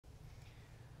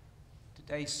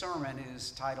Today's sermon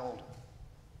is titled,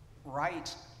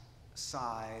 Right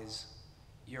Size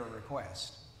Your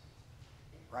Request.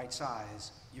 Right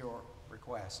size your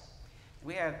request.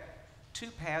 We have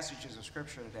two passages of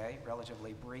Scripture today,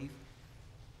 relatively brief.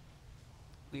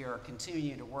 We are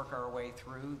continuing to work our way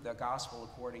through the Gospel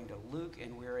according to Luke,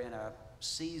 and we're in a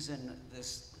season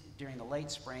during the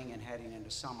late spring and heading into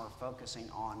summer focusing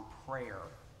on prayer,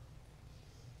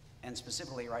 and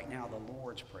specifically right now the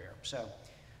Lord's Prayer. So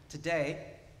today,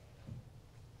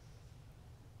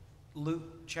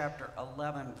 Luke chapter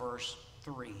 11, verse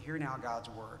 3. Hear now God's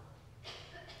word.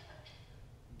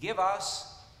 Give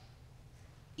us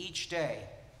each day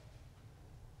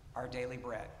our daily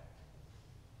bread.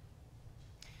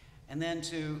 And then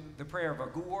to the prayer of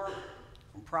Agur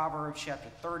from Proverbs chapter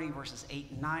 30, verses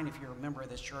 8 and 9. If you're a member of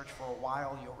this church for a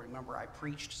while, you'll remember I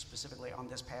preached specifically on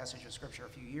this passage of Scripture a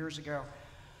few years ago.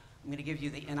 I'm going to give you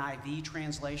the NIV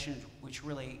translation, which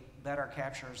really better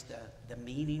captures the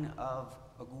meaning of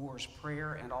Agur's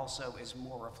prayer and also is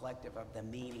more reflective of the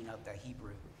meaning of the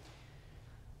Hebrew.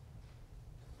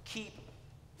 Keep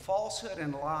falsehood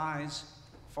and lies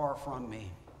far from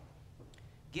me.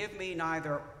 Give me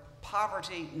neither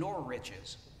poverty nor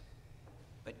riches,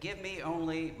 but give me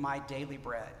only my daily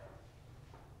bread.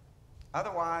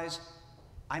 Otherwise,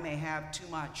 I may have too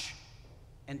much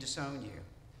and disown you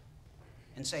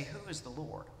and say, who is the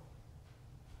Lord?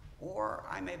 Or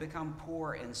I may become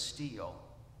poor and steal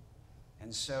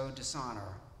and so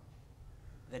dishonor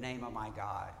the name of my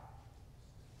God.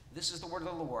 This is the word of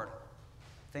the Lord.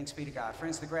 Thanks be to God.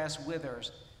 Friends, the grass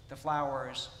withers, the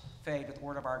flowers fade, but the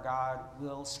word of our God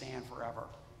will stand forever.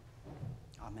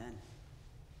 Amen.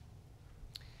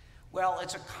 Well,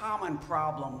 it's a common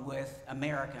problem with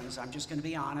Americans. I'm just going to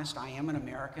be honest. I am an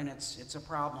American. It's a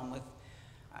problem with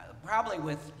probably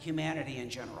with humanity in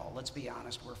general. Let's be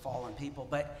honest. We're fallen people.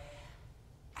 But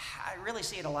I really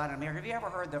see it a lot in America. Have you ever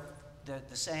heard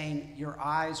the saying, your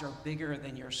eyes are bigger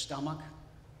than your stomach?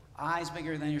 Eyes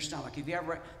bigger than your stomach. Have you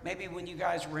ever, maybe when you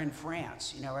guys were in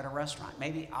France, at a restaurant,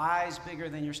 maybe eyes bigger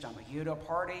than your stomach. You go to a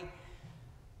party.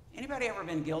 Anybody ever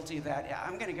been guilty of that?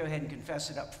 I'm going to go ahead and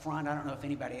confess it up front. I don't know if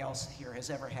anybody else here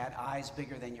has ever had eyes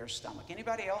bigger than your stomach.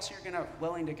 Anybody else here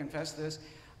willing to confess this?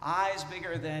 Eyes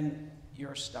bigger than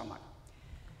your stomach.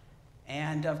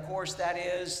 And of course,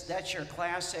 that's your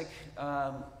classic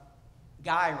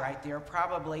guy right there,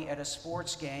 probably at a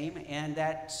sports game, and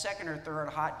that second or third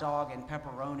hot dog and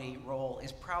pepperoni roll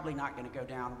is probably not going to go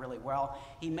down really well.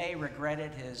 He may regret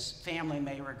it, his family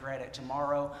may regret it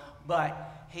tomorrow,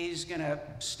 but he's going to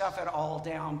stuff it all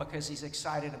down because he's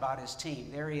excited about his team.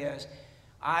 There he is,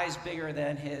 eyes bigger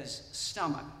than his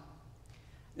stomach.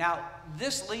 Now,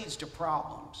 this leads to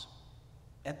problems.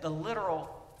 At the literal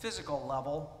physical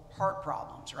level, heart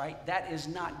problems, right? That is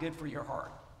not good for your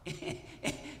heart.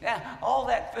 All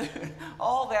that food,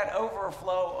 all that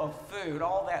overflow of food,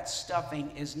 all that stuffing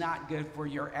is not good for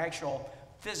your actual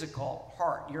physical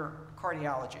heart, your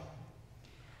cardiology.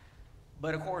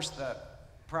 But of course, the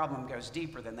problem goes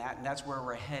deeper than that, and that's where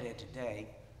we're headed today.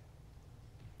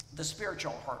 The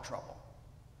spiritual heart trouble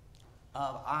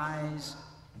of eyes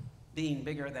being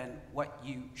bigger than what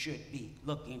you should be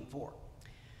looking for.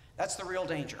 That's the real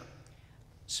danger.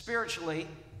 Spiritually,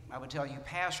 I would tell you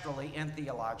pastorally and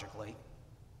theologically,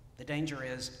 the danger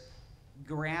is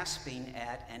grasping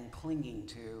at and clinging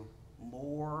to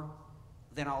more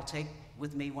than I'll take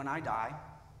with me when I die.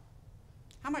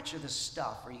 How much of this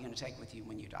stuff are you going to take with you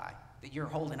when you die that you're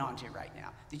holding on to right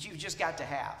now, that you've just got to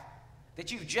have,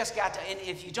 that you've just got to, and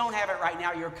if you don't have it right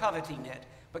now, you're coveting it?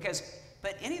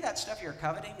 But any of that stuff you're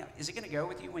coveting, is it going to go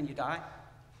with you when you die?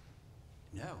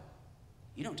 No.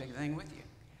 You don't take anything with you.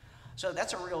 So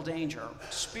that's a real danger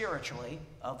spiritually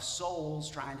of souls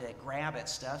trying to grab at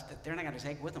stuff that they're not going to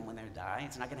take with them when they die.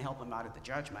 It's not going to help them out at the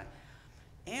judgment.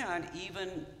 And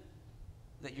even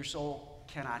that your soul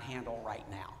cannot handle right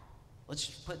now. Let's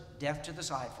just put death to the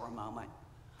side for a moment.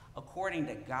 According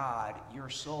to God, your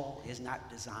soul is not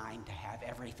designed to have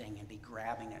everything and be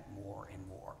grabbing it more and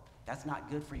more. That's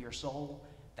not good for your soul.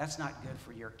 That's not good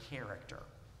for your character.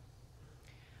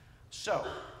 So,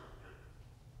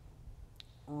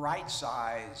 right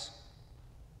size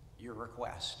your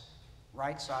request.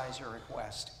 Right size your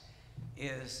request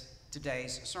is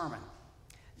today's sermon.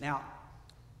 Now,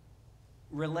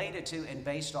 related to and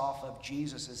based off of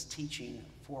Jesus' teaching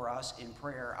for us in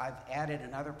prayer, I've added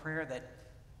another prayer that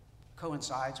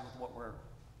coincides with what we're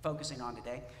focusing on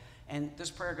today. And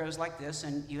this prayer goes like this,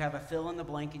 and you have a fill in the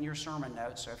blank in your sermon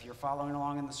notes. So if you're following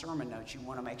along in the sermon notes, you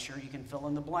want to make sure you can fill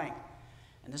in the blank.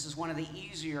 And this is one of the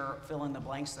easier fill in the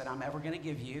blanks that I'm ever going to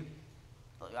give you.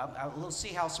 We'll see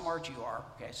how smart you are.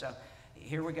 Okay, so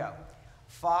here we go.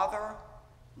 Father,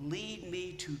 lead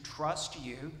me to trust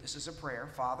you. This is a prayer.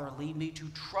 Father, lead me to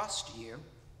trust you.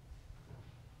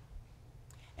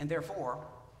 And therefore,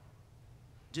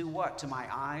 do what to my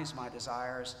eyes, my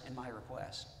desires, and my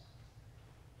requests?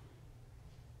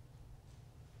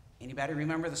 Anybody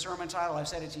remember the sermon title? I've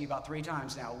said it to you about 3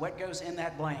 times now. What goes in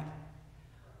that blank?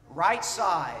 Right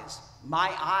size,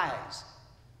 my eyes.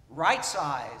 Right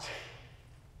size,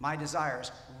 my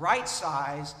desires. Right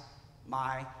size,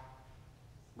 my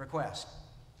request.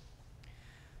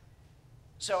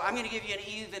 So I'm going to give you an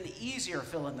even easier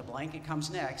fill in the blank. It comes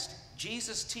next.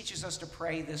 Jesus teaches us to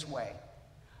pray this way.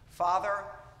 Father,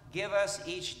 give us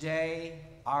each day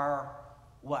our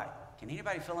what? Can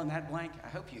anybody fill in that blank? I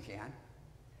hope you can.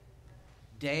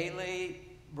 Daily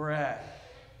bread.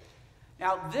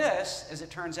 Now this, as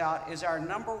it turns out, is our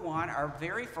number one, our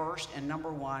very first and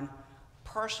number one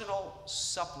personal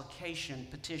supplication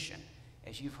petition.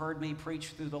 As you've heard me preach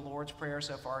through the Lord's Prayer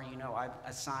so far, you know I've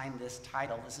assigned this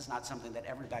title. This is not something that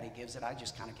everybody gives it. I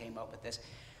just kind of came up with this.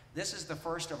 This is the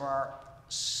first of our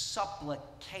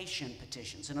supplication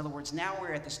petitions. In other words, now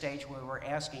we're at the stage where we're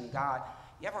asking God.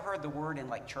 You ever heard the word in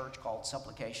like church called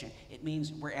supplication? It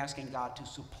means we're asking God to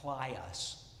supply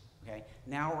us. Okay?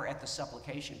 Now we're at the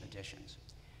supplication petitions.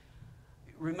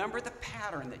 Remember the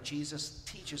pattern that Jesus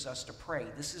teaches us to pray.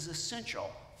 This is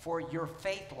essential for your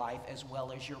faith life as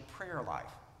well as your prayer life.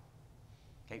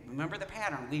 Okay, remember the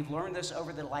pattern. We've learned this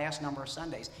over the last number of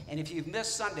Sundays. And if you've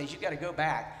missed Sundays, you've got to go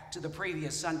back to the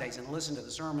previous Sundays and listen to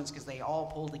the sermons because they all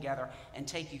pull together and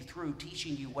take you through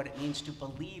teaching you what it means to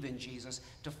believe in Jesus,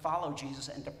 to follow Jesus,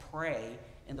 and to pray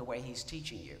in the way he's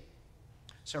teaching you.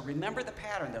 So remember the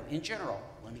pattern, though. In general,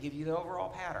 let me give you the overall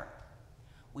pattern.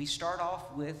 We start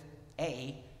off with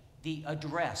the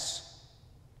address.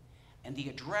 And the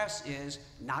address is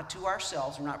not to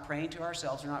ourselves. We're not praying to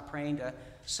ourselves. We're not praying to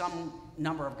some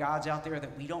number of gods out there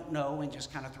that we don't know and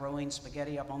just kind of throwing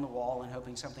spaghetti up on the wall and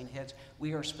hoping something hits.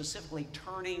 We are specifically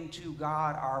turning to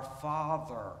God, our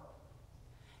Father,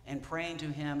 and praying to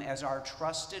him as our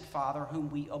trusted Father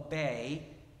whom we obey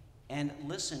and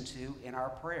listen to in our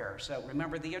prayer. So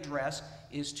remember, the address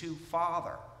is to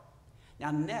Father.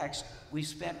 Now next, we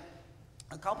spent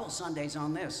a couple Sundays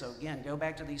on this. So again, go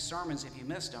back to these sermons if you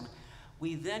missed them.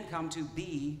 We then come to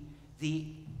be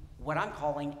what I'm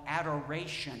calling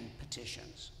adoration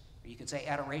petitions. Or you could say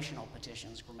adorational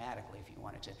petitions grammatically if you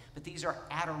wanted to. But these are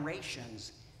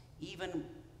adorations even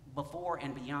before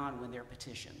and beyond when they're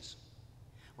petitions.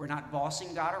 We're not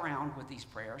bossing God around with these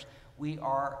prayers. We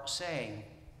are saying,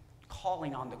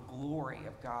 calling on the glory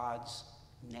of God's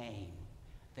name,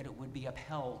 that it would be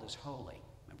upheld as holy.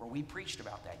 Remember, we preached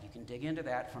about that. You can dig into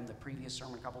that from the previous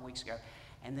sermon a couple weeks ago.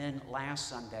 And then last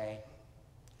Sunday,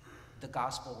 the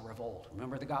gospel revolt.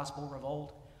 Remember the gospel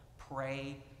revolt?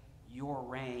 Pray your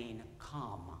reign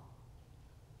come,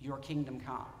 your kingdom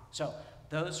come. So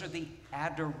those are the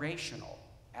adoration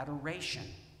 /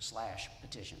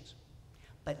 petitions.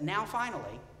 But now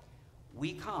finally,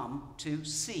 we come to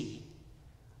see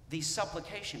these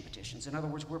supplication petitions. In other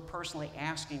words, we're personally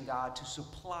asking God to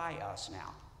supply us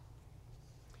now.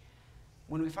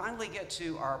 When we finally get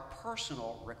to our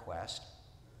personal request,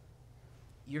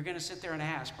 you're going to sit there and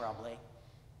ask probably,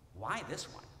 why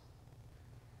this one?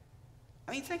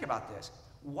 I mean, think about this.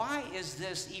 Why is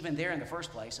this even there in the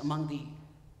first place among the,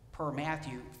 per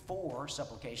Matthew, 4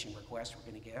 supplication requests we're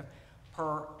going to give,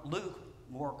 per Luke,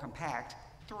 more compact,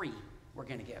 3 we're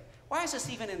going to give? Why is this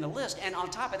even in the list? And on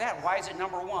top of that, why is it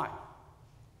number 1?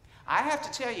 I have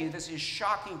to tell you, this is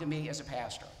shocking to me as a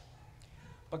pastor.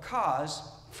 Because,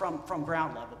 from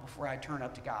ground level, before I turn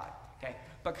up to God, okay?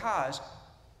 Because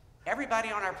everybody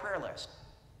on our prayer list,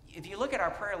 if you look at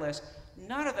our prayer list,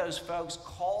 none of those folks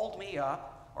called me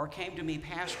up or came to me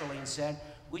pastorally and said,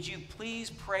 would you please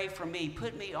pray for me?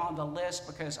 Put me on the list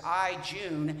because I,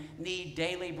 June, need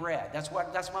daily bread. That's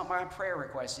what my prayer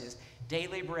request is,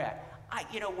 daily bread.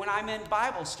 When I'm in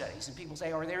Bible studies and people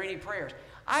say, are there any prayers?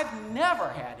 I've never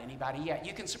had anybody yet.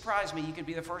 You can surprise me. You could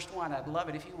be the first one. I'd love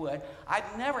it if you would.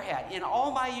 I've never had, in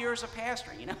all my years of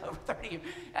pastoring, over 30 years,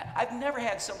 I've never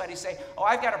had somebody say, oh,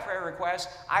 I've got a prayer request.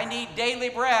 I need daily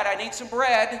bread. I need some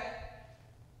bread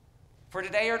for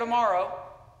today or tomorrow.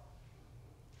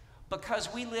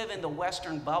 Because we live in the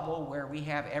Western bubble where we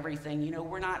have everything,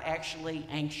 we're not actually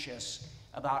anxious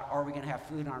about, are we going to have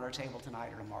food on our table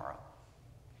tonight or tomorrow?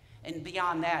 And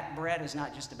beyond that, bread is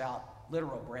not just about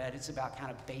literal bread. It's about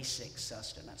kind of basic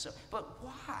sustenance. But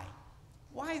why?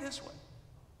 Why this one?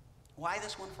 Why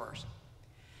this one first?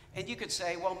 And you could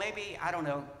say, well, maybe, I don't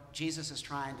know, Jesus is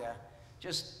trying to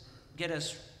just get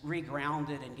us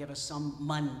regrounded and give us some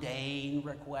mundane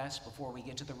request before we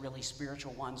get to the really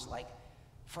spiritual ones like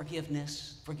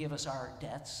forgiveness, forgive us our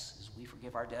debts as we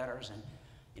forgive our debtors,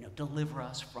 and deliver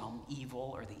us from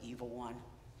evil or the evil one.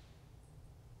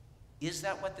 Is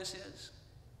that what this is?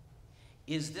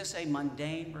 Is this a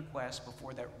mundane request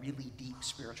before the really deep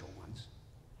spiritual ones?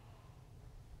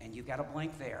 And you've got a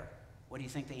blank there. What do you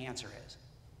think the answer is?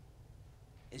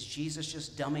 Is Jesus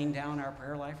just dumbing down our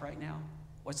prayer life right now?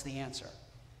 What's the answer?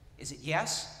 Is it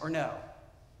yes or no?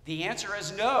 The answer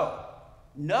is no.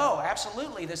 No,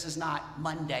 absolutely, this is not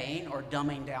mundane or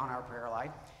dumbing down our prayer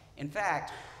life. In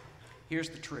fact, here's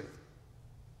the truth.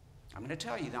 I'm going to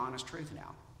tell you the honest truth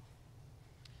now.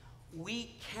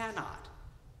 We cannot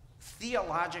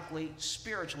theologically,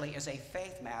 spiritually, as a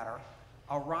faith matter,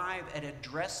 arrive at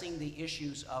addressing the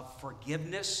issues of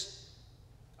forgiveness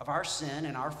of our sin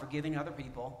and our forgiving other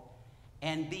people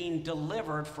and being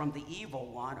delivered from the evil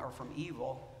one or from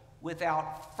evil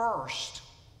without first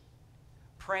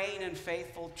praying in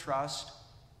faithful trust,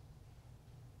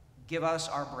 give us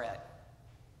our bread.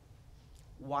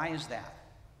 Why is that?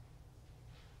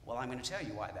 Well, I'm going to tell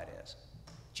you why that is.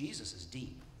 Jesus is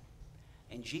deep.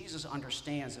 And Jesus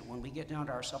understands that when we get down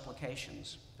to our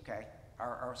supplications, okay,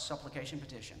 our supplication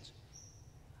petitions,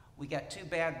 we got two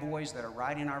bad boys that are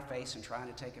right in our face and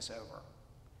trying to take us over.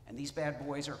 And these bad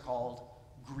boys are called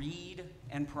greed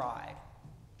and pride.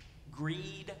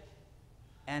 Greed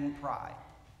and pride.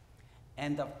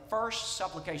 And the first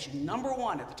supplication, number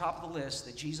one at the top of the list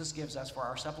that Jesus gives us for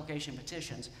our supplication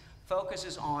petitions,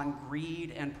 focuses on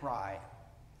greed and pride.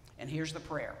 And here's the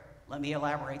prayer. Let me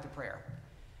elaborate the prayer.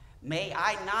 May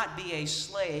I not be a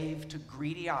slave to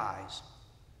greedy eyes.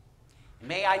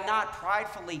 May I not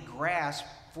pridefully grasp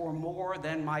for more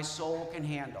than my soul can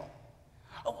handle.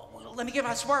 Oh, well, let me get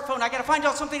my smartphone. I got to find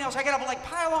out something else. I got to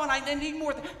pile on. I need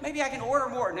more. Maybe I can order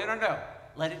more. No.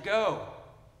 Let it go.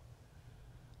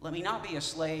 Let me not be a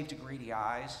slave to greedy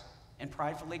eyes and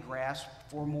pridefully grasp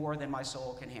for more than my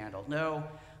soul can handle. No,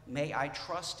 may I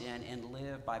trust in and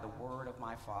live by the word of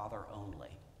my Father only.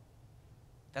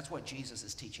 That's what Jesus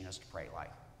is teaching us to pray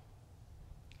like.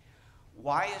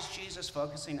 Why is Jesus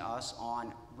focusing us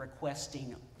on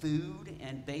requesting food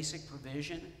and basic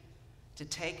provision to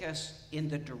take us in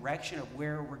the direction of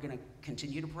where we're going to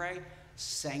continue to pray?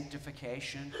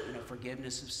 Sanctification,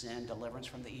 forgiveness of sin, deliverance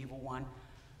from the evil one.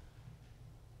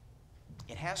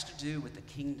 It has to do with the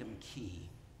kingdom key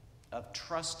of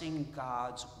trusting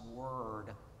God's word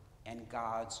and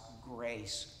God's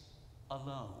grace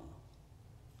alone.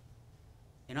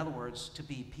 In other words, to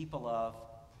be people of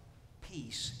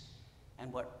peace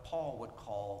and what Paul would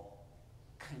call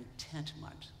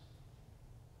contentment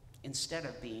instead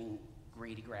of being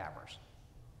greedy grabbers.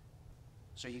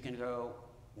 So you can go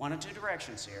one of two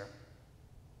directions here,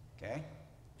 okay?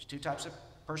 There's two types of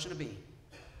person to be.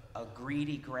 A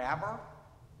greedy grabber,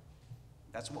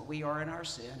 that's what we are in our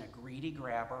sin, a greedy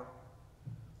grabber,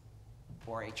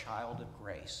 or a child of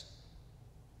grace.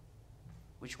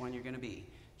 Which one you're going to be?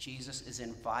 Jesus is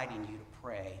inviting you to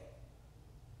pray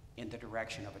in the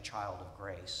direction of a child of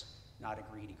grace, not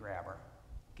a greedy grabber.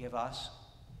 Give us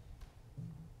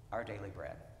our daily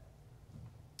bread.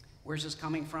 Where's this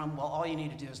coming from? Well, all you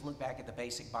need to do is look back at the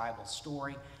basic Bible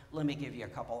story. Let me give you a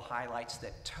couple highlights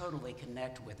that totally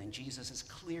connect with, and Jesus is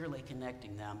clearly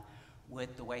connecting them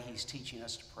with the way he's teaching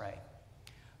us to pray.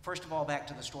 First of all, back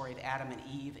to the story of Adam and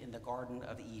Eve in the Garden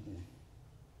of Eden.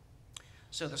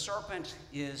 So the serpent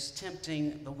is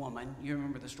tempting the woman. You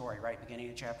remember the story, right? Beginning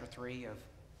of chapter 3 of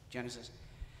Genesis.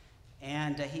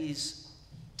 And he's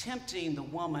tempting the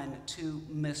woman to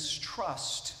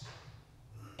mistrust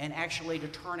and actually to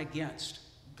turn against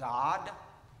God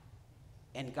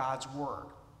and God's word.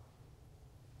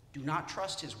 Do not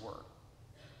trust his word.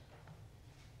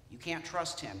 You can't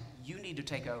trust him. You need to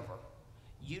take over.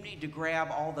 You need to grab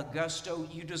all the gusto.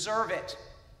 You deserve it.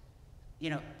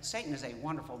 Satan is a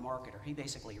wonderful marketer. He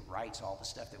basically writes all the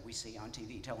stuff that we see on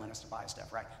TV telling us to buy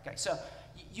stuff, right? Okay, so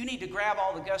you need to grab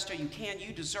all the gusto you can.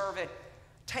 You deserve it.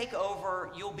 Take over.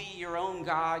 You'll be your own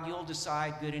God. You'll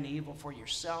decide good and evil for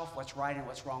yourself, what's right and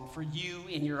what's wrong for you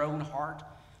in your own heart.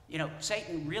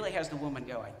 Satan really has the woman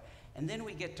going. And then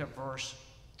we get to verse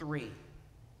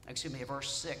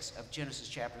 6 of Genesis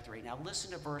chapter 3. Now listen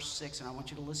to verse 6, and I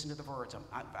want you to listen to the verbs.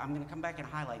 I'm going to come back and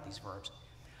highlight these verbs.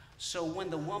 So when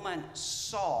the woman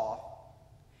saw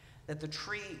that the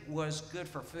tree was good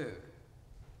for food,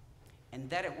 and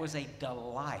that it was a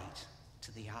delight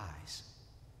to the eyes,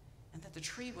 and that the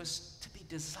tree was to be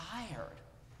desired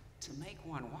to make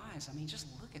one wise. I mean, just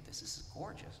look at this. This is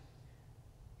gorgeous.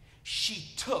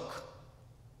 She took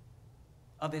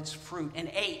of its fruit and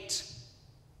ate.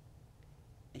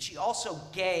 And she also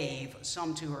gave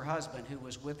some to her husband who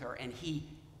was with her, and he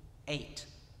ate.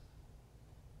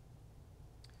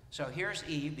 So here's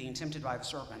Eve being tempted by the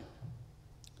serpent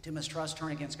to mistrust,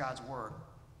 turn against God's word.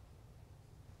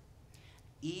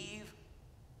 Eve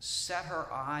set her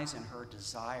eyes and her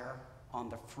desire on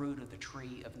the fruit of the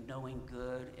tree of knowing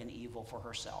good and evil for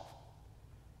herself.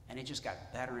 And it just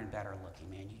got better and better looking,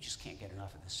 man. You just can't get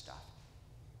enough of this stuff.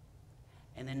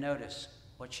 And then notice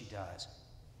what she does.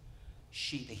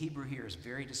 The Hebrew here is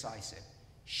very decisive.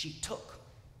 She took,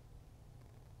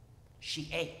 she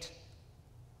ate,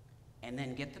 and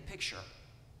then get the picture.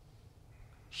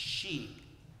 She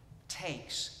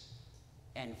takes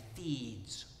and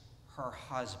feeds her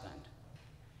husband.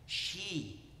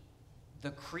 She,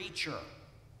 the creature,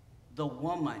 the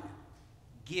woman,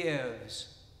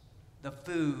 gives the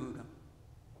food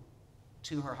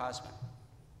to her husband,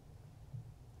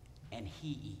 and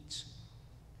he eats.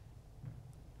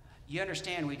 You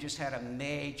understand, we just had a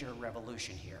major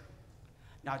revolution here.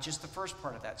 Now, just the first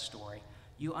part of that story,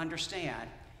 you understand,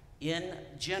 in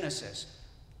Genesis,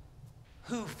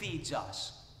 who feeds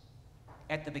us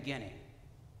at the beginning?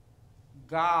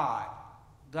 God.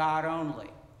 God only.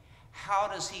 How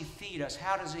does he feed us?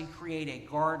 How does he create a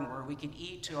garden where we can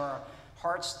eat to our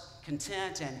heart's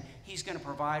content and he's going to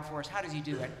provide for us? How does he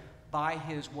do it? By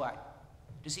his what?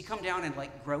 Does he come down and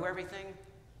grow everything?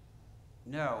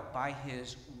 No, by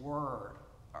his word.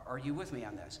 Are you with me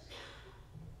on this?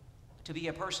 To be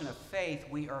a person of faith,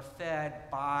 we are fed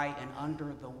by and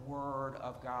under the word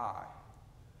of God.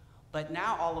 But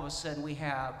now all of a sudden we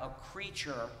have a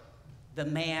creature, the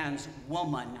man's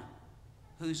woman,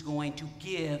 who's going to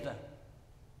give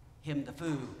him the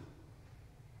food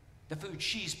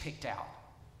she's picked out,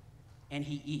 and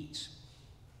he eats.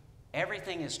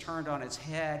 Everything is turned on its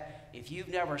head. If you've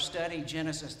never studied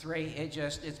Genesis 3,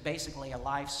 it's basically a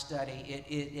life study.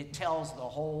 It tells the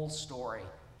whole story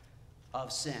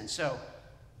of sin. So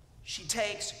she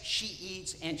takes, she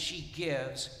eats, and she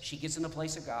gives. She gets in the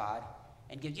place of God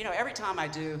and gives. You know, every time I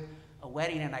do a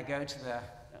wedding and I go to the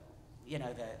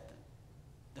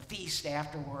feast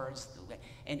afterwards,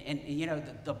 and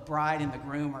the bride and the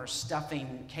groom are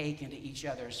stuffing cake into each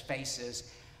other's faces,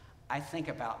 I think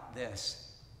about this.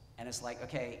 And it's like,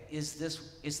 okay, is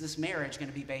this marriage going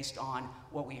to be based on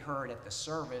what we heard at the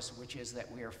service, which is that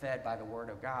we are fed by the word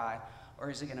of God, or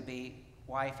is it going to be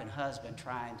wife and husband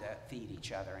trying to feed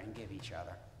each other and give each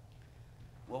other?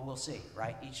 Well, we'll see,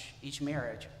 right? Each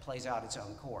marriage plays out its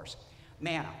own course.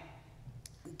 Manna,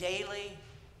 daily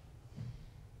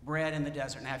bread in the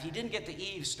desert. Now, if you didn't get the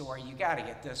Eve story, you got to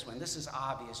get this one. This is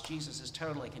obvious. Jesus is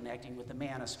totally connecting with the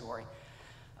manna story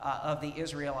of the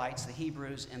Israelites, the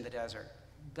Hebrews in the desert.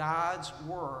 God's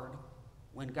word,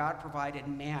 when God provided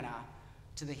manna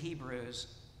to the Hebrews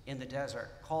in the desert,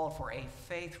 called for a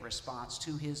faith response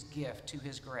to his gift, to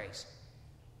his grace.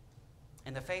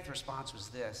 And the faith response was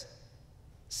this: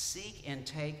 seek and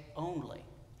take only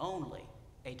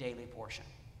a daily portion.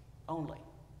 Only.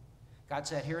 God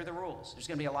said, here are the rules. There's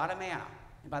going to be a lot of manna.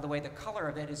 And by the way, the color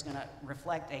of it is going to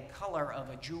reflect a color of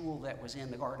a jewel that was in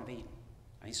the Garden of Eden.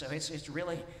 I mean, so it's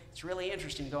really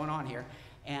interesting going on here.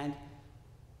 And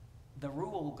the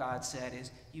rule, God said,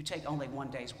 is you take only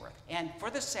 1 day's worth. And for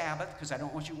the Sabbath, because I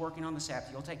don't want you working on the Sabbath,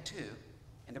 you'll take 2.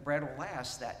 And the bread will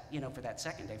last that, for that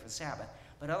second day for the Sabbath.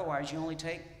 But otherwise, you only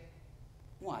take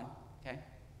 1, okay?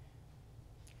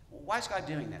 Why is God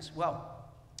doing this? Well,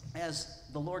 as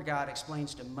the Lord God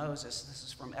explains to Moses, this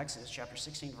is from Exodus chapter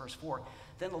 16, verse 4,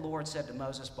 then the Lord said to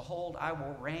Moses, behold, I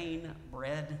will rain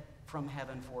bread from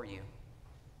heaven for you.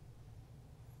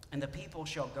 And the people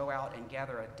shall go out and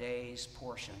gather a day's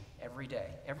portion every day,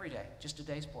 just a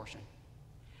day's portion.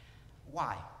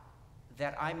 Why?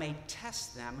 That I may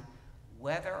test them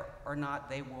whether or not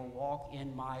they will walk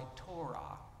in my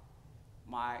Torah,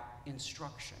 my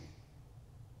instruction.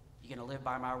 You going to live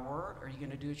by my word, or are you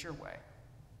going to do it your way?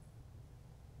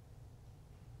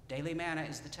 Daily manna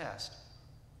is the test.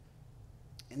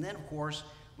 And then, of course,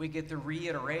 we get the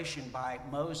reiteration by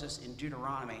Moses in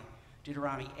Deuteronomy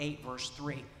 8, verse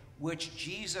 3, which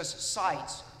Jesus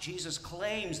cites. Jesus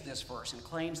claims this verse and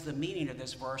claims the meaning of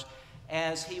this verse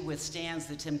as he withstands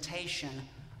the temptation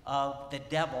of the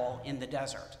devil in the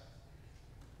desert.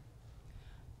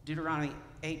 Deuteronomy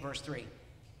 8, verse 3.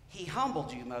 He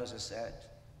humbled you, Moses said,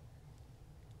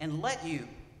 and let you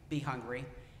be hungry,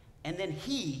 and then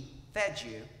he fed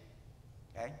you.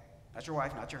 Okay? Not your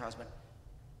wife, not your husband.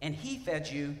 And he fed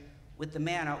you with the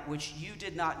manna which you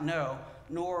did not know,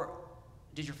 nor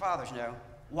did your fathers know.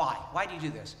 Why? Why do you do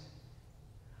this?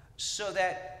 So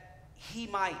that he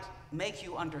might make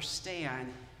you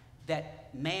understand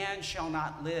that man shall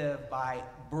not live by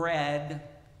bread,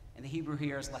 and the Hebrew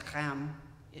here is lachem.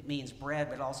 It means bread,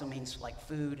 but it also means like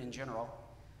food in general.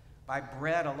 By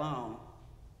bread alone,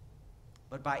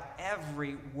 but by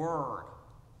every word,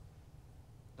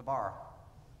 the bar,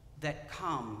 that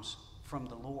comes from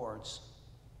the Lord's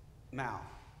mouth.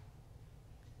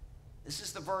 This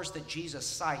is the verse that Jesus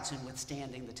cites in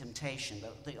withstanding the temptation,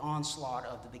 the onslaught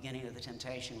of the beginning of the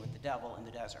temptation with the devil in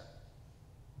the desert.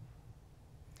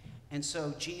 And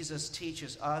so Jesus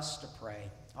teaches us to pray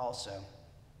also.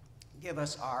 Give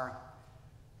us our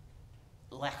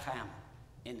lechem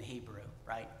in the Hebrew,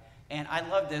 right? And I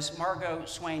love this. Margot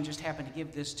Swain just happened to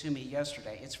give this to me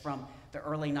yesterday. It's from the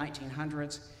early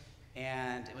 1900s,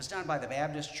 and it was done by the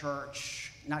Baptist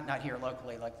Church, not here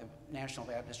locally, like the National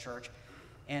Baptist Church.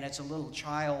 And it's a little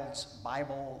child's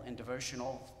Bible and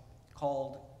devotional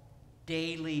called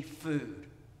Daily Food.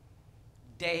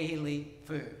 Daily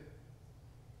Food.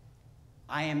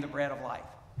 I am the bread of life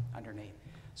underneath.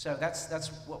 So that's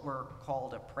what we're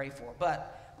called to pray for.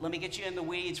 But let me get you in the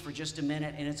weeds for just a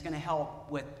minute, and it's going to help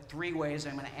with 3 ways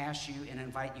I'm going to ask you and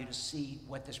invite you to see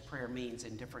what this prayer means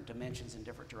in different dimensions and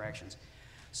different directions.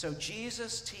 So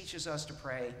Jesus teaches us to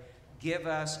pray, give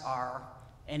us our,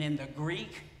 and in the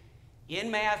Greek,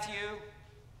 in Matthew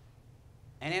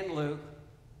and in Luke,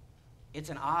 it's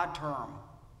an odd term.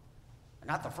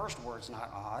 Not the first word's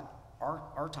not odd.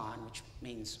 Arton, which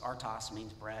means artos,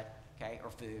 means bread, okay, or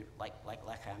food, like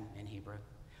lechem in Hebrew.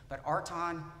 But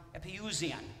arton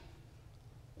epiousian.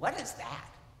 What is that?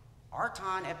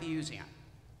 Arton epiousian.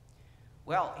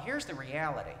 Well, here's the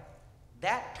reality.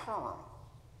 That term,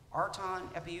 arton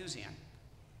epiousian,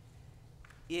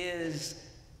 is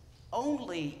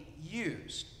only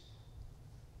used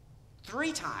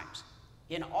 3 times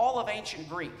in all of ancient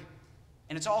Greek,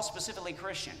 and it's all specifically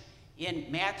Christian. In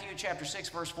Matthew chapter 6,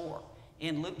 verse 4,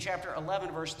 in Luke chapter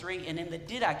 11, verse 3, and in the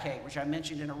Didache, which I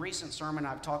mentioned in a recent sermon.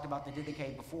 I've talked about the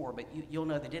Didache before, but you'll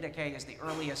know the Didache is the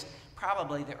earliest,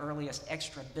 probably the earliest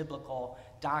extra-biblical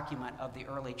document of the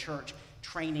early church,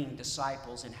 training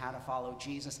disciples in how to follow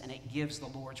Jesus, and it gives the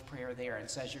Lord's Prayer there and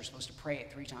says you're supposed to pray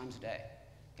it 3 times a day,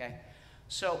 okay?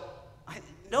 So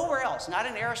nowhere else, not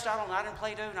in Aristotle, not in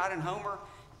Plato, not in Homer,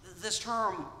 this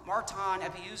term, marton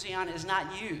epiousian, is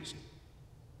not used.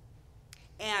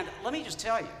 And let me just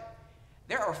tell you,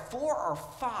 there are 4 or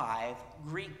 5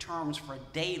 Greek terms for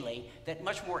daily that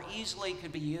much more easily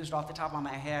could be used off the top of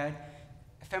my head.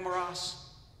 Ephemeros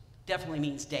definitely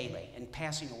means daily and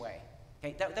passing away.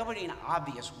 Okay, that would be an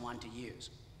obvious one to use.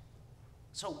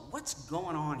 So what's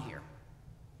going on here?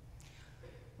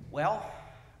 Well,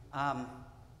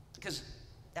 because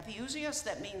epiousios,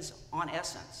 that means on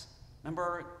essence.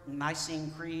 Remember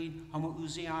Nicene Creed,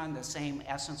 homoousion, the same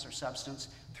essence or substance,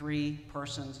 3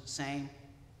 persons, same.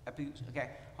 Okay,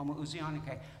 homoousion,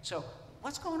 okay. So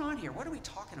what's going on here? What are we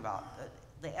talking about?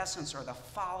 The essence or the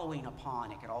following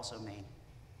upon, it could also mean.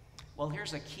 Well,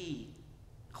 here's a key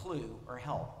clue or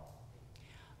help.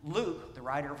 Luke, the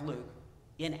writer of Luke,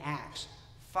 in Acts,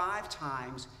 5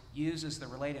 times uses the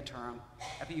related term,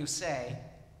 epiousia,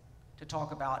 to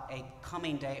talk about a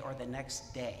coming day or the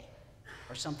next day,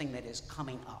 or something that is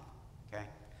coming up, okay?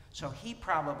 So he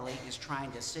probably is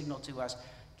trying to signal to us,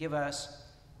 give us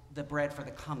the bread for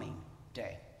the coming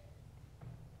day.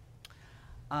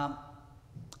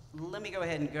 Let me go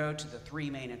ahead and go to the 3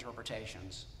 main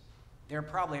interpretations. There are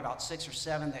probably about 6 or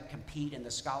 7 that compete in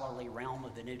the scholarly realm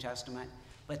of the New Testament,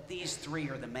 but these 3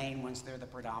 are the main ones. They're the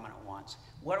predominant ones.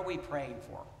 What are we praying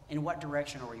for? In what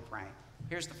direction are we praying?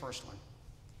 Here's the first one.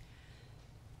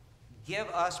 Give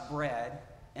us bread,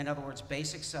 in other words,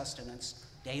 basic sustenance,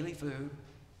 daily food,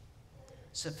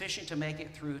 sufficient to make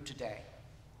it through today.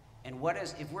 And what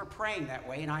is, if we're praying that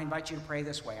way, and I invite you to pray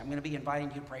this way, I'm going to be inviting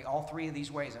you to pray all 3 of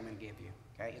these ways I'm going to give you,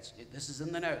 okay? This is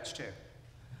in the notes, too.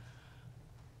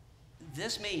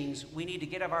 This means we need to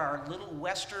get out of our little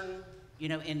Western,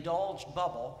 indulged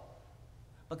bubble,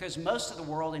 because most of the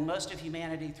world and most of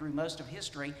humanity through most of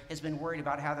history has been worried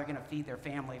about how they're going to feed their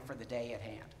family for the day at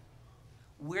hand.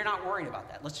 We're not worried about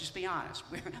that. Let's just be honest.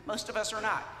 Most of us are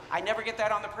not. I never get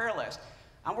that on the prayer list.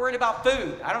 I'm worried about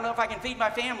food. I don't know if I can feed my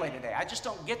family today. I just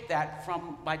don't get that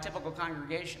from my typical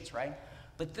congregations, right?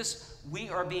 But we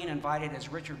are being invited,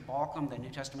 as Richard Bauckham, the New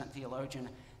Testament theologian,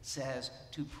 says,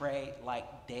 to pray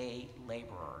like day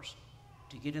laborers,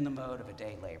 to get in the mode of a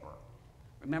day laborer.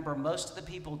 Remember, most of the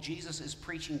people Jesus is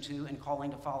preaching to and calling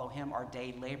to follow him are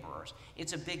day laborers.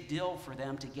 It's a big deal for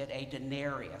them to get a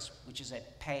denarius, which is a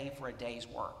pay for a day's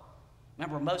work.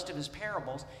 Remember, most of his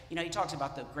parables, he talks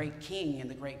about the great king and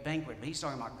the great banquet, but he's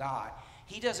talking about God.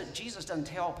 Jesus doesn't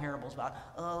tell parables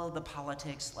about, the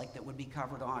politics like that would be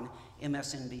covered on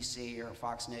MSNBC or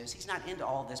Fox News. He's not into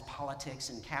all this politics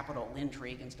and capital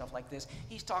intrigue and stuff like this.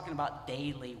 He's talking about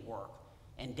daily work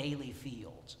and daily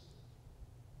fields.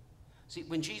 See,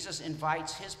 when Jesus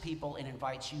invites his people and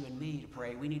invites you and me to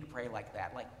pray, we need to pray like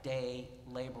that, like day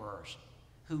laborers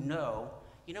who know,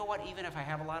 you know what, even if I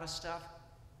have a lot of stuff,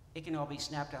 it can all be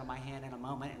snapped out of my hand in a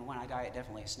moment, and when I die, it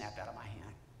definitely is snapped out of my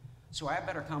hand. So I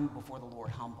better come before the Lord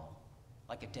humble,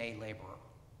 like a day laborer,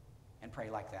 and pray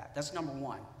like that. That's number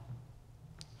one.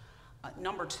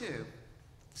 Number two,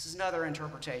 this is another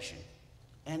interpretation,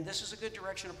 and this is a good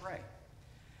direction to pray.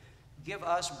 Give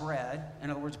us bread, in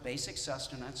other words, basic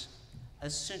sustenance,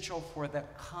 essential for the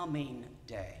coming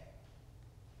day.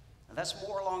 Now, that's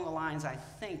more along the lines, I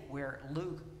think, where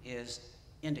Luke is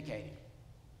indicating.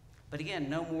 But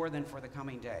again, no more than for the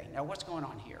coming day. Now, what's going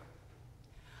on here?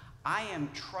 I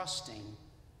am trusting,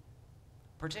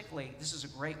 particularly, this is a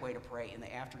great way to pray in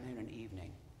the afternoon and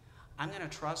evening. I'm going to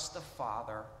trust the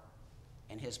Father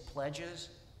and his pledges,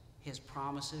 his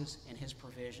promises, and his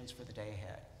provisions for the day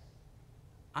ahead.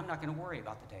 I'm not going to worry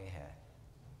about the day ahead.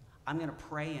 I'm going to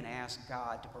pray and ask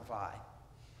God to provide.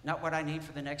 Not what I need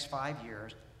for the next 5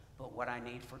 years, but what I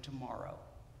need for tomorrow.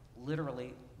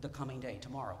 Literally, the coming day,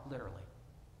 tomorrow, literally.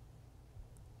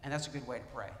 And that's a good way to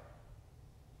pray.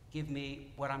 Give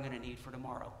me what I'm going to need for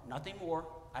tomorrow. Nothing more.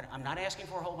 I'm not asking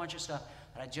for a whole bunch of stuff,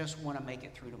 but I just want to make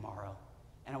it through tomorrow.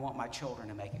 And I want my children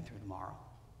to make it through tomorrow.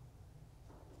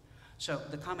 So,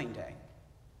 the coming day.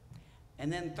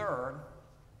 And then third,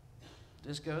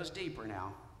 this goes deeper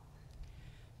now.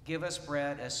 Give us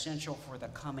bread essential for the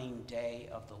coming day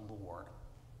of the Lord,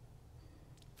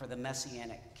 for the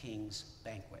Messianic King's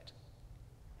banquet.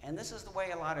 And this is the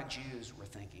way a lot of Jews were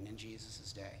thinking in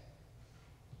Jesus' day.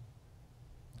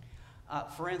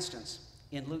 For instance,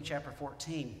 in Luke chapter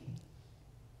 14,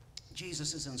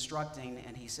 Jesus is instructing,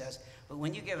 and he says, "But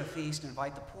when you give a feast,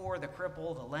 invite the poor, the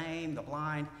crippled, the lame, the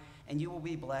blind, and you will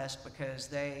be blessed because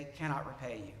they cannot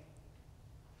repay you.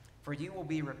 For you will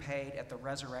be repaid at the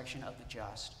resurrection of the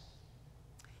just."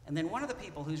 And then one of the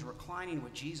people who's reclining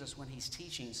with Jesus when he's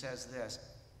teaching says this,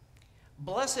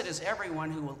 "Blessed is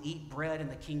everyone who will eat bread in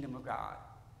the kingdom of God."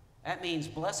 That means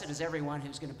blessed is everyone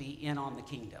who's going to be in on the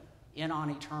kingdom, in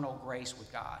on eternal grace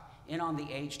with God, in on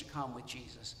the age to come with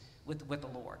Jesus, with the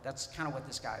Lord. That's kind of what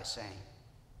this guy is saying.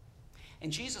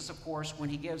 And Jesus, of course, when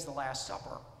he gives the Last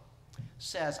Supper,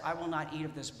 says, "I will not eat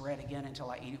of this bread again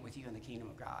until I eat it with you in the kingdom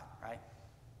of God," right?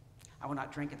 "I will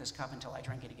not drink of this cup until I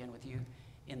drink it again with you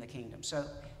in the kingdom." So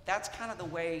that's kind of the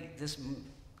way this,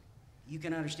 you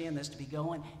can understand this to be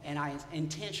going, and I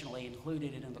intentionally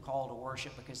included it in the call to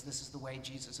worship because this is the way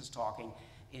Jesus is talking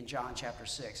in John chapter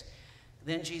 6.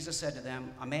 "Then Jesus said to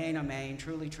them, 'Amen, amen,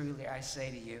 truly, truly, I say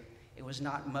to you, it was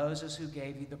not Moses who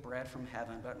gave you the bread from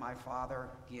heaven, but my Father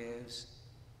gives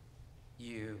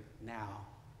you now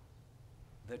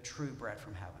the true bread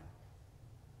from heaven.'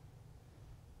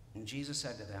 And Jesus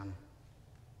said to them,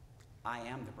 'I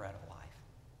am the bread of life.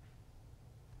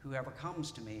 Whoever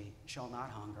comes to me shall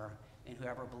not hunger, and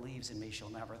whoever believes in me shall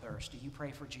never thirst.'" Do you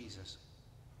pray for Jesus?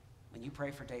 When you pray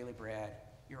for daily bread,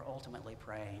 you're ultimately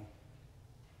praying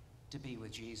to be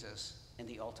with Jesus in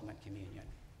the ultimate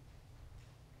communion.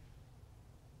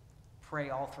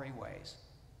 Pray all three ways.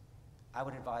 I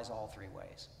would advise all three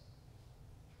ways.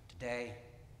 Today,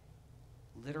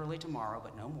 literally tomorrow,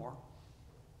 but no more.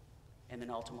 And then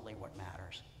ultimately what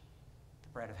matters, the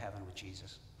bread of heaven with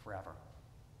Jesus forever.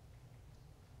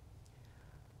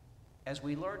 As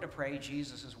we learn to pray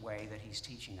Jesus' way that he's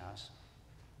teaching us,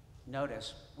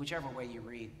 notice, whichever way you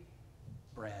read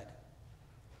bread,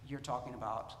 you're talking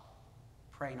about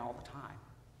praying all the time.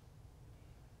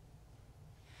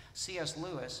 C.S.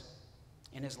 Lewis,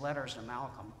 in his letters to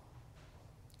Malcolm,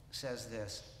 says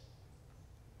this,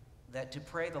 that to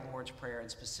pray the Lord's Prayer, and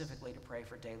specifically to pray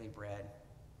for daily bread,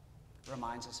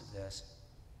 reminds us of this.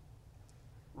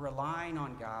 Relying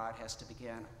on God has to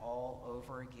begin all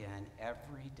over again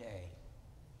every day,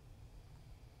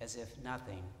 as if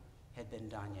nothing had been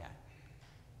done yet.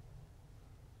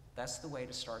 That's the way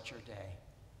to start your day,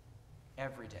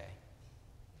 every day,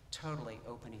 totally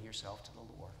opening yourself to the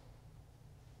Lord.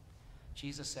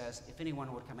 Jesus says, if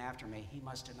anyone would come after me, he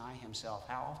must deny himself.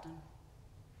 How often?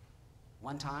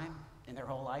 One time in their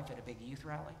whole life at a big youth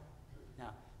rally? No,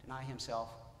 deny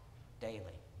himself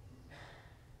daily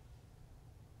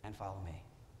and follow me.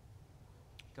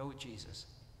 Go with Jesus.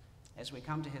 As we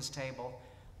come to his table,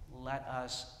 let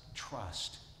us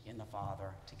trust in the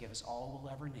Father to give us all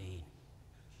we'll ever need,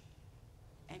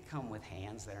 and come with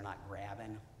hands that are not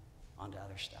grabbing onto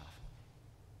other stuff.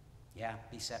 Yeah,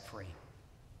 be set free.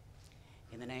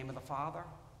 In the name of the Father,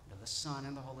 and of the Son,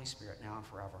 and the Holy Spirit, now and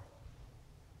forever.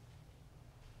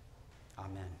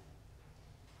 Amen.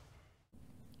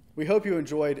 We hope you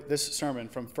enjoyed this sermon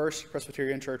from First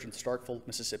Presbyterian Church in Starkville,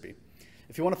 Mississippi.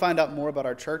 If you want to find out more about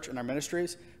our church and our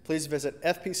ministries, please visit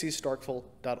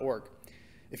fpcstarkville.org.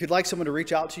 If you'd like someone to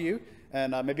reach out to you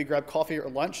and maybe grab coffee or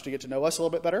lunch to get to know us a little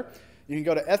bit better, you can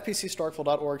go to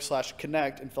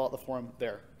fpcstarkville.org/connect and fill out the form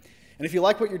there. And if you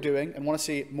like what you're doing and want to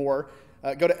see more,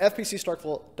 go to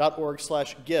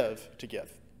fpcstarkville.org/give to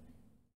give.